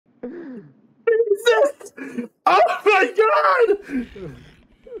Jesus! Oh my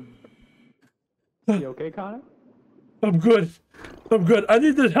god! You okay, Connor? I'm good. I'm good. I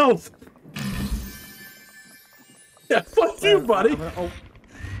need the health. Yeah, fuck you, buddy. Did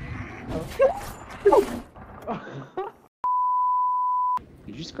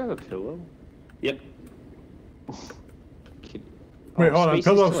you just grab a pillow? Yep. Wait, hold on.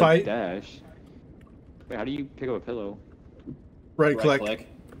 Pillow to, fight. Dash. Wait, how do you pick up a pillow? Right click. Click.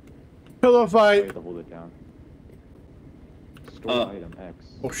 Pillow Oh, you fight. have to hold it down. Store item X.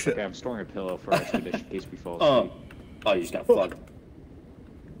 Oh shit. Okay, I'm storing a pillow for expedition in case we fall asleep. Oh, you just got fucked.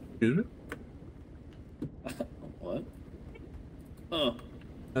 Excuse me? What?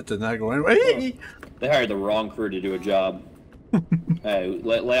 That did not go anyway. They hired the wrong crew to do a job. Hey,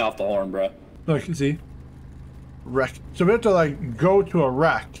 lay off the horn, bro. Look, you see? Wreck. So we have to, like, go to a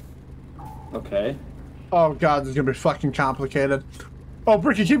wreck. Okay. Oh god, this is gonna be fucking complicated. Oh,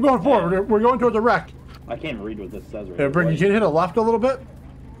 Bricky, keep going forward. We're going towards the wreck. I can't read what this says right Yeah, Bricky, can you hit it left a little bit?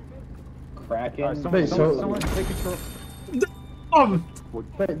 Kraken. Someone take control.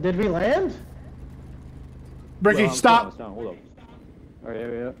 Wait, did we land? Bricky, stop. Hold up. Alright,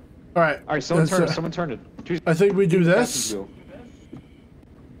 yeah. Alright. Alright, someone turn it. I think we do this.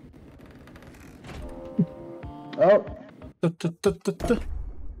 Oh.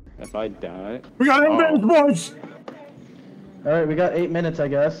 If I die... We got 8 minutes, boys! Alright, we got 8 minutes, I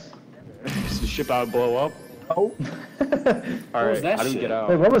guess. Is the ship out blow up? Oh. Alright, how do we get out?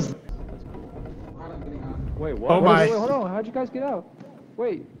 Wait, what was... Wait, what? Oh my. Wait, hold on, how'd you guys get out?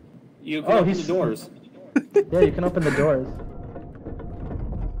 Wait. You can open the doors. Yeah, you can open the doors.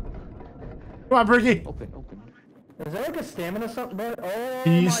 Come on, Bricky. Open. Is there like a stamina something? Oh,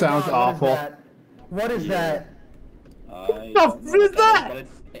 He my sounds God, awful. What is that? What the f is that?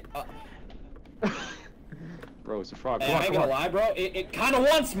 Bro, it's a frog. Hey, Come I on, ain't come gonna on. lie, bro. It kind of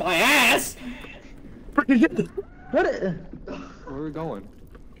wants my ass. Bricky, get the... What? Is... Where are we going?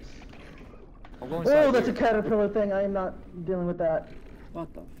 I'm going inside Oh, that's a here. caterpillar thing. I am not dealing with that.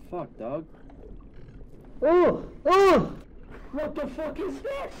 What the fuck, dog? Oh! Oh! What the fuck is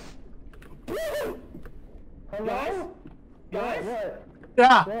this? Hello? Guys? What?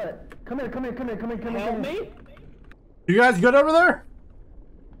 Yeah. What? Come here. Help me? You guys good over there?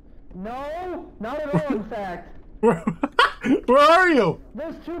 No, not at all, in fact. Where are you?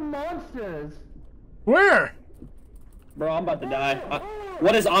 There's 2 monsters. Where? Bro, I'm about to die.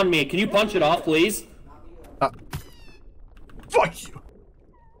 What is on me? Can you punch it off, please? Fuck you.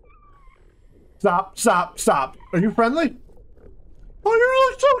 Stop. Are you friendly? Oh, you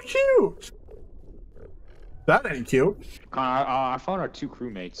look so cute. That ain't cute. Connor, I found our 2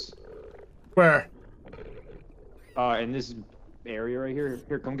 crewmates. Where? In this area right here.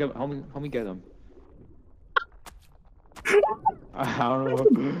 Here, come get, help me get them. I don't know.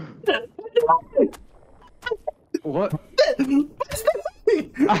 What?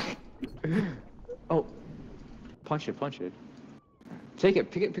 Oh, punch it. Take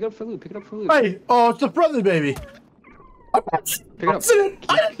it, pick up for loot. Hey, oh, it's a friendly baby. Pick it up.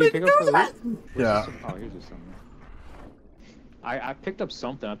 I Can you pick up for that. loot? Yeah. Oh, here's just something. I picked up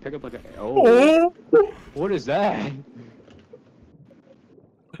something. I picked up like a. Oh. What is that?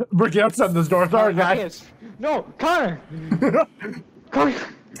 Bricky, outside this door. Sorry, guys. No, Connor. Connor,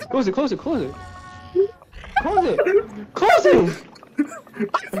 close it. Close it.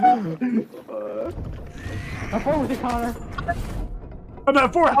 I'm fine with it, Connor. I'm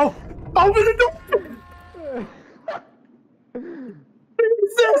at 4 health. Open the door.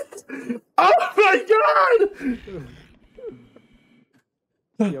 Jesus! Oh my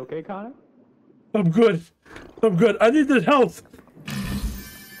god! You okay, Connor? I'm good. I need the health.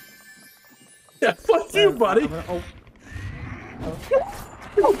 Yeah, fuck you, buddy.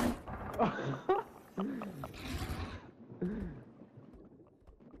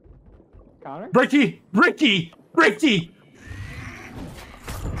 Connor? Bricky! I'm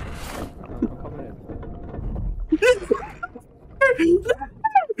coming in.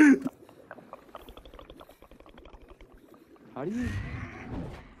 How do you?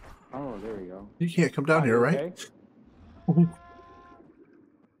 Oh, there we go. You can't come down here, right? Okay?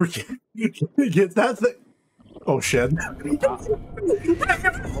 Bricky, get that thing. Oh shit. Open up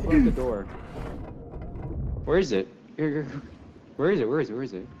the door. Where is it? Here. Where is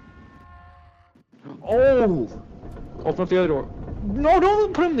it? Oh! Open up the other door. No,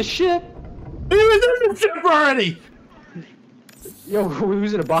 don't put him in the ship! He was in the ship already! Yo,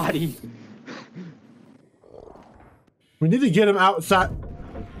 who's in a body? We need to get him outside.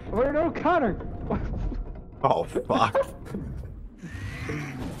 Where no, Connor? Oh, fuck.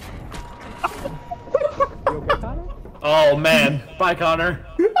 You okay, Connor? Oh man, bye, Connor.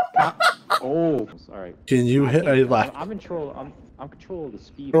 Oh, sorry. Can you hit a left? I'm control of the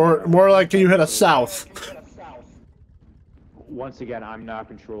speed. Or more like, can you hit a south? Once again, I'm not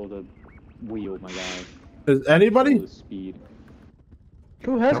control the wheel, my guy. Is anybody? The speed.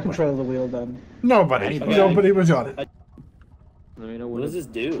 Who has control of the wheel then? Nobody. Anybody. Nobody was on it. Let me know What does this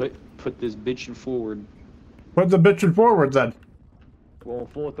do? Put this bitchin' forward. Put the bitchin' forward then. Well,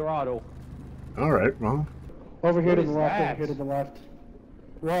 full throttle. Alright, well. Over here What to is the left, that? over here to the left.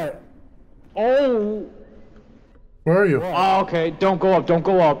 What? Oh! Where are you? Oh, okay. Don't go up. Don't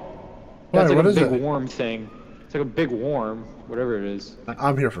go up. That's Why, like what a is big it? worm thing. It's like a big worm, whatever it is.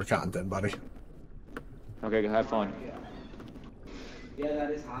 I'm here for content, buddy. Okay, have fun.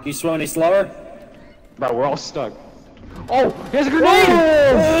 Can you swim any slower? Bro, we're all stuck. Oh, there's a grenade!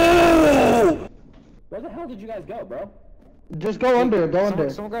 Where the hell did you guys go, bro? Just go under, go under.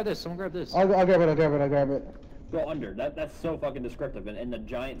 Someone grab this. Someone grab this. I'll grab it, I'll grab it, I'll grab it. Go under. That's so fucking descriptive. And in the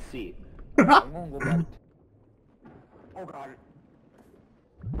giant seat. I'm gonna go back. Oh god.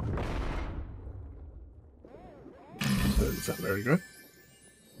 Is that very good?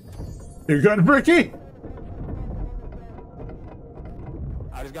 You good, Bricky?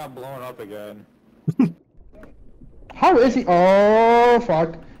 I just got blown up again. How is he? Oh,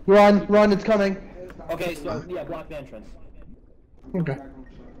 fuck. Run, run, it's coming. Okay, so yeah, block the entrance. Okay.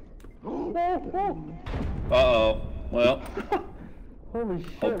 Uh-oh. Well. Holy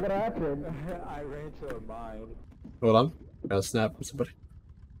shit, what happened? I ran to a mine. Hold on. Gotta snap with somebody.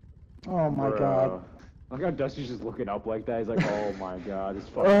 Oh my god. Look how Dusty's just looking up like that. He's like, oh my god, this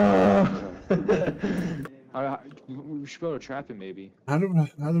fucking. We should be able to trap him maybe. How do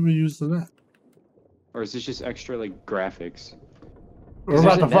we use the net? Or is this just extra like graphics? We're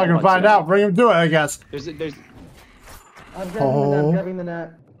about to fucking find out. Bring him to it, I guess. There's. I'm grabbing the net, I'm grabbing the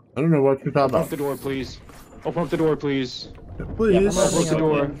net. I don't know what you're talking Open up about. the door, please. Open up the door, please. Please. Close the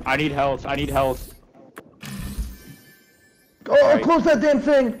door. I need health. I need health. Oh, Right. close that damn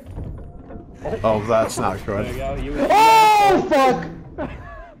thing! Oh, that's not There you good. go. You Oh, fuck!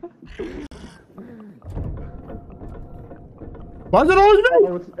 Why is it always me?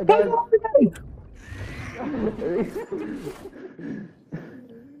 Oh, it's a Why is guy. it always me?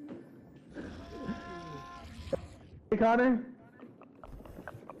 Hey, Connor?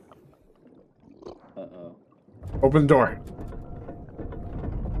 Uh-oh. Open the door.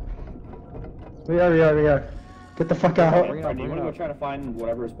 We are. Get the fuck out. Do you want to go try to find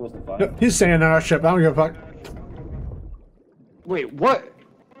whatever we're supposed to find? He's staying in our ship. I don't give a fuck. Wait, what?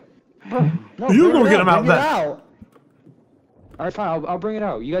 No, You bring go it get out, him out bring it then. out. Alright, fine. I'll bring it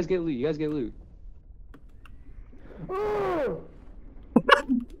out. You guys get loot. You guys get loot. Oh! Dude,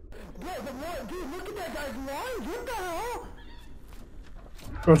 look at that guy's lines. What the hell?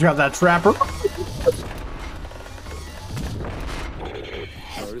 Who's got that trapper?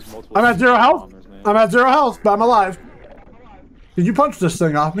 I'm at 0 health. I'm at 0 health, but I'm alive. Did you punch this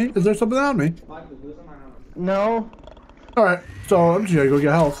thing off me? Is there something on me? No. Alright, so I'm just gonna go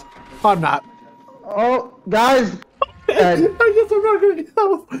get health. I'm not. Oh, guys. Dead. I guess I'm not gonna get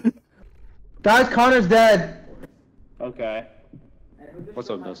health. Guys, Connor's dead. Okay. What's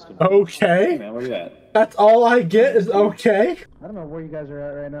up, Dustin? Okay. Man, where you at? That's all I get is okay. I don't know where you guys are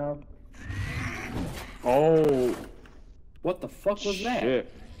at right now. Oh, What the fuck was that?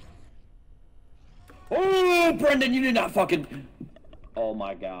 shit. Oh, Brendan, you did not fucking... Oh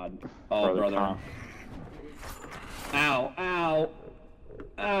my god. Oh, brother. calm. Ow, ow.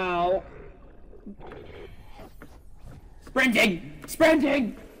 Ow. Sprinting!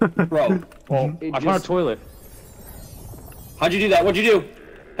 Sprinting! Bro. Well, I found a toilet. How'd you do that? What'd you do?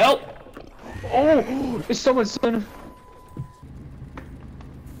 Help! Oh, it's someone's son.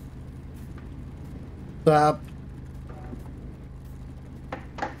 Stop.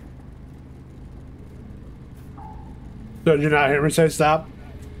 Did you not hear me say stop?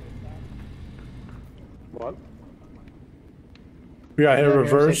 What? We got hit Yeah, you're gonna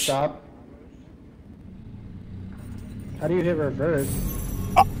say reverse. Stop. How do you hit reverse?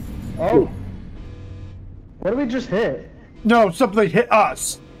 Oh. What did we just hit? No, something hit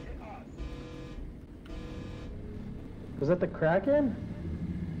us. Was that the Kraken?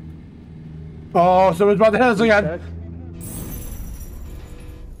 Oh, someone's about to hit us again. Check.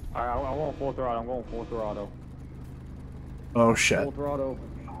 Alright, I'm going full throttle. I'm going full throttle. Oh shit. Full throttle.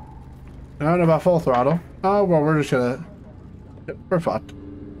 I don't know about full throttle. Oh well, we're just gonna. We're fucked.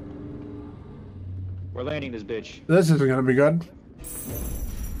 We're landing this bitch. This isn't gonna be good.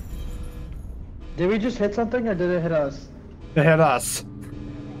 Did we just hit something or did it hit us? It hit us.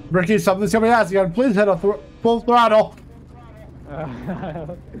 Ricky, something's coming at us again. Please hit a full throttle.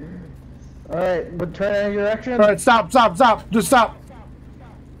 Alright, but turn in your direction. Alright, stop. Just stop.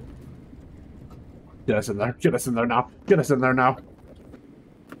 Get us in there. Get us in there now. Get us in there now.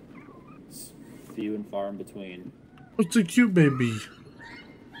 It's few and far in between. What's a cute baby?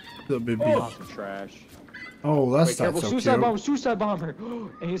 The baby. Oh, some trash. Oh, that's Wait, not careful, so suicide cute. bomber, suicide bomber!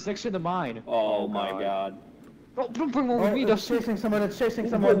 And he's next to the mine. Oh my god. Don't bring one with me, It's Dustin. chasing someone, it's chasing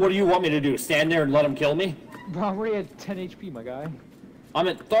What someone. do you want me to do? Stand there and let him kill me? Bro, I'm already at 10 HP, my guy. I'm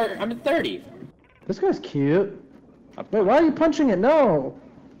at 30. This guy's cute. Wait, why are you punching it? No!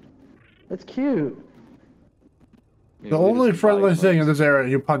 It's cute. The only friendly thing in this area,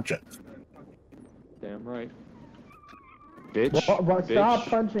 you punch it. Damn right. Bitch. What? Bitch, Stop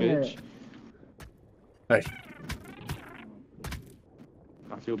punching bitch. it. Hey.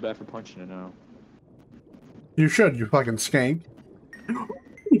 I feel bad for punching it now. You should, you fucking skank.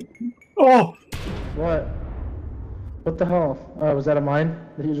 Oh! What? What the hell? Oh, was that a mine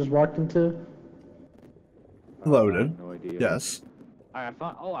that you just walked into? Loaded. No idea. Yes. I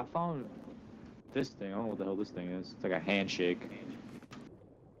found this thing. I don't know what the hell this thing is. It's like a handshake.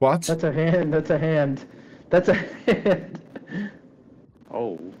 What? That's a hand, that's a hand. That's a hand.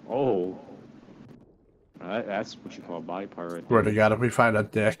 Oh. That's what you call a body part right there. Where to God if we find a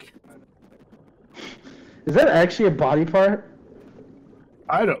dick? Is that actually a body part?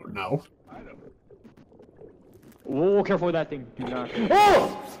 I don't know. Whoa, careful with that thing. Do not. Oh!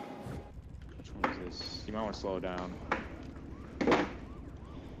 Which one is this? You might want to slow it down.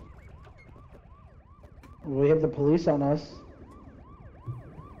 We have the police on us.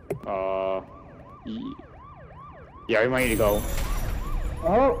 Yeah, we might need to go.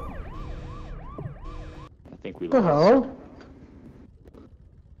 Oh! I think we What the lost. hell?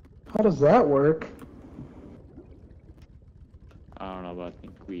 How does that work? I don't know, but I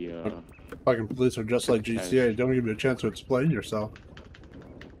think we, Fucking police are just like GTA. Don't give you a chance to explain yourself.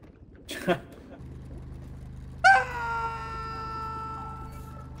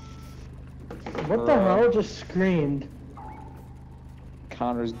 What the hell just screamed?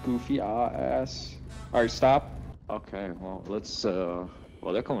 Connor's goofy ass. Alright, stop. Okay, well, let's, well,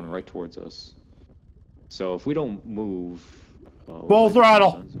 they're coming right towards us. So if we don't move... Full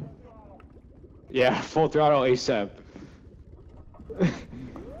throttle! Yeah, full throttle ASAP.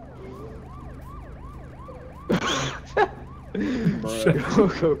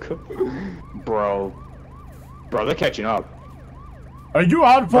 Go. Bro, they're catching up. Are you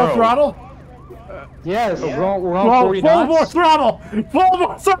on full Bro. throttle? Yes. We're on Full 40 more knots. throttle! Full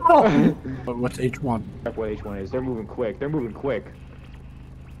more throttle! But what's H1? Check what H1 is. They're moving quick.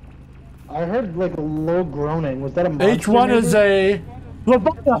 I heard like a low groaning. Was that a monster? H1 maybe? is a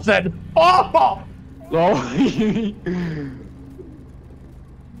Leviathan. Oh! Oh!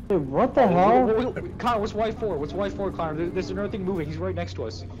 Dude, what the hell? Wait, Connor, what's Y4? What's Y4, Connor? There's another thing moving. He's right next to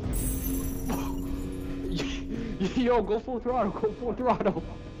us. Yo, go full throttle.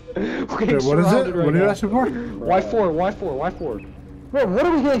 Wait, what is it? What are you asking for? Y4. Bro, what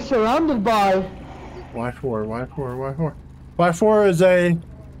are we getting surrounded by? Y4. Y4 is a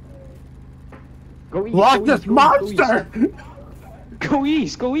Go east. Loch Ness monster! Go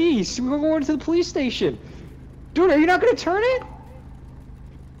east. We're going to the police station. Dude, are you not gonna turn it?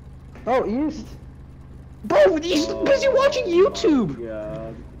 Oh, east. Bro, he's busy watching YouTube.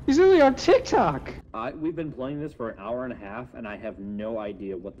 Yeah. He's literally on TikTok. We've been playing this for an hour and a half, and I have no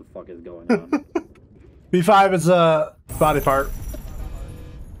idea what the fuck is going on. B5 is a body part.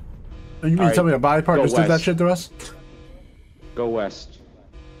 You mean Alright, something a body part go just did that west. shit to us? Go west.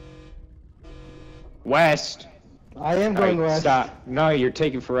 West. I am going Alright, west. stop. No, you're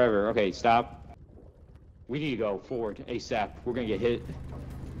taking forever. Okay, stop. We need to go forward ASAP. We're gonna get hit.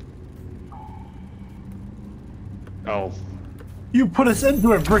 Oh. You put us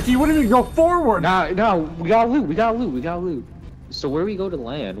into it, Bricky. What do you mean go forward? No, we gotta loot. So where we go to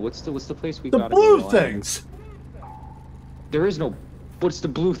land? What's the place we The gotta blue go to land? things. There is no. What's the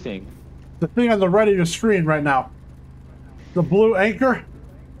blue thing? The thing on the right of your screen right now. The blue anchor.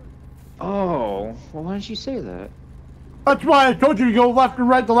 Oh, well, why didn't you say that? That's why I told you to go left and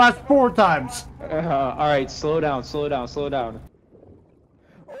right the last 4 times. All right, slow down. I'm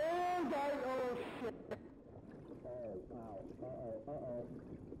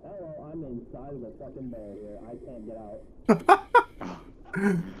inside of the fucking bear here. I can't get out.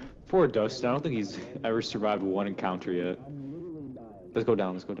 Poor Dustin. I don't think he's ever survived one encounter yet. Let's go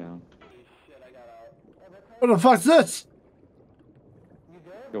down. What the fuck's this?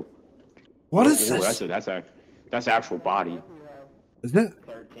 Go. What is Oh, this? that's actual body. Isn't it?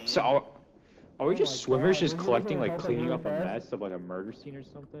 So are we just swimmers just collecting, like cleaning up a mess of like a murder scene or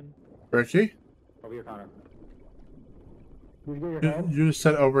something? Ricky? Over here, Connor. Did you get your head? You just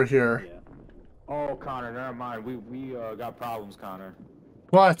said over here. Yeah. Oh, Connor, never mind. We got problems, Connor.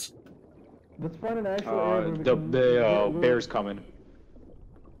 What? Let's find an actual area where we The can bear's coming.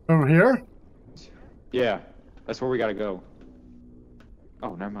 Over here? Yeah, that's where we gotta go.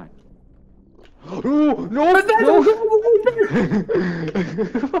 Oh, never mind. Oh, no!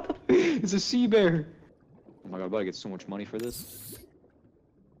 It's a sea bear! Oh my god, I'm about to get so much money for this.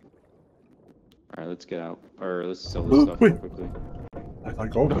 Alright, let's get out. Or let's sell this stuff real quickly. I thought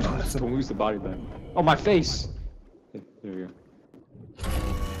go. Don't lose the body bag. Oh, my face! There we go.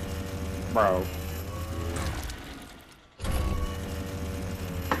 Bro.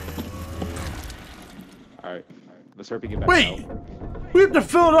 Alright, let's hurry get back Wait! out. We have to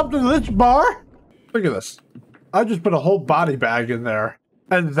fill it up to this bar? Look at this. I just put a whole body bag in there,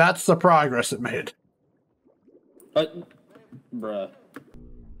 and that's the progress it made. Bruh.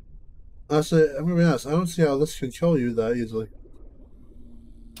 Honestly, I'm gonna be honest, I don't see how this can kill you that easily.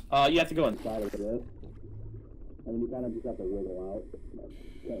 You have to go inside of this. And then you kind of just have to wiggle out.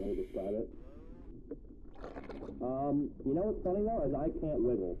 Can't really describe it. You know what's funny though, is I can't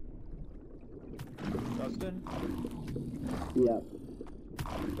wiggle. Dustin? Yeah.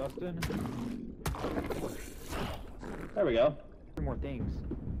 Dustin? There we go. Three more things.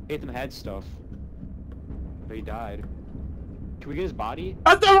 Haitham had stuff. But he died. Can we get his body?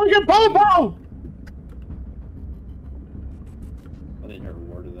 I thought we could Popo! I didn't hear a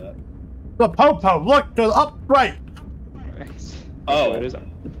word of that. The Popo, look to the upright! Oh. It is.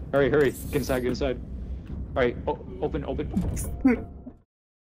 Hurry, hurry. Get inside, get inside. Alright, open.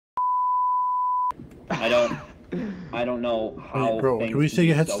 I don't know how. Bro, can we see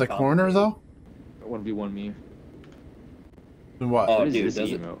it hits the corner though? 1v1 me. Then what? Oh, What is dude, this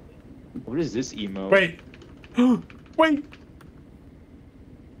does it? emote? What is this emote? Wait. Wait.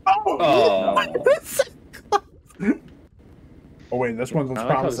 Oh! Oh. Oh wait, this one looks I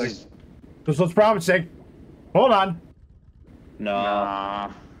like how promising. this This looks promising. Hold on. No.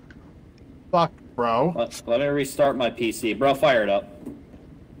 Nah. Fuck, bro. Let me restart my PC. Bro, fire it up.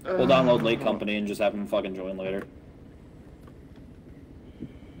 We'll download Late Company and just have him fucking join later.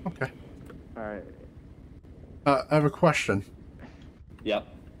 Okay. Alright. I have a question. Yep.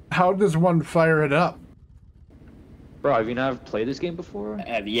 How does one fire it up? Bro, have you not played this game before?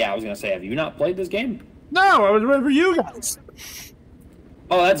 Yeah, I was gonna say, have you not played this game? No, I was waiting for you guys.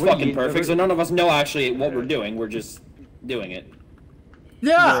 Oh, that's What do fucking you- perfect. So none of us know actually what we're doing. We're just doing it.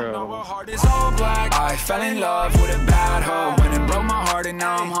 Yeah. Bro. Heart is all black. I fell in love with a bad hoe. Went and broke my heart and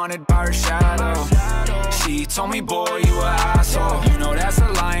now I'm haunted by her shadow. She told me, boy, you a asshole. You know that's a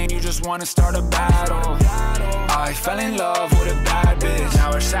lie and you just wanna start a battle. I fell in love with a bad bitch.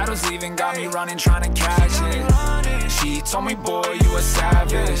 Now her shadow's leaving, got me running, trying to catch it. She told me, boy, you a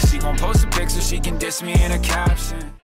savage. She gon' post a pic so she can diss me in a caption.